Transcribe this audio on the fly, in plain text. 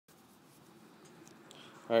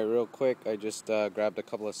Alright, real quick, I just grabbed a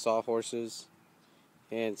couple of sawhorses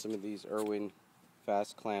and some of these Irwin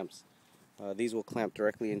fast clamps. These will clamp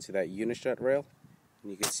directly into that unistrut rail. And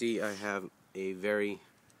you can see I have a very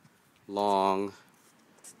long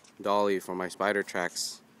dolly for my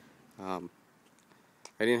Spidertrax. I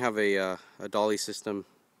didn't have a dolly system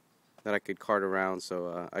that I could cart around,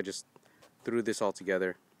 so I just threw this all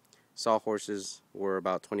together. Sawhorses were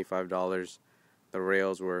about $25. The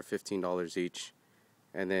rails were $15 each.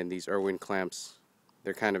 And then these Irwin clamps,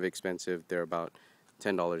 they're kind of expensive. They're about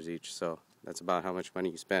 $10 each, so that's about how much money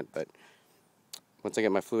you spent. But once I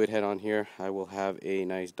get my fluid head on here, I will have a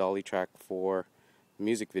nice dolly track for the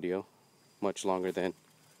music video, much longer than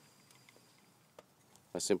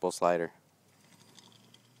a simple slider.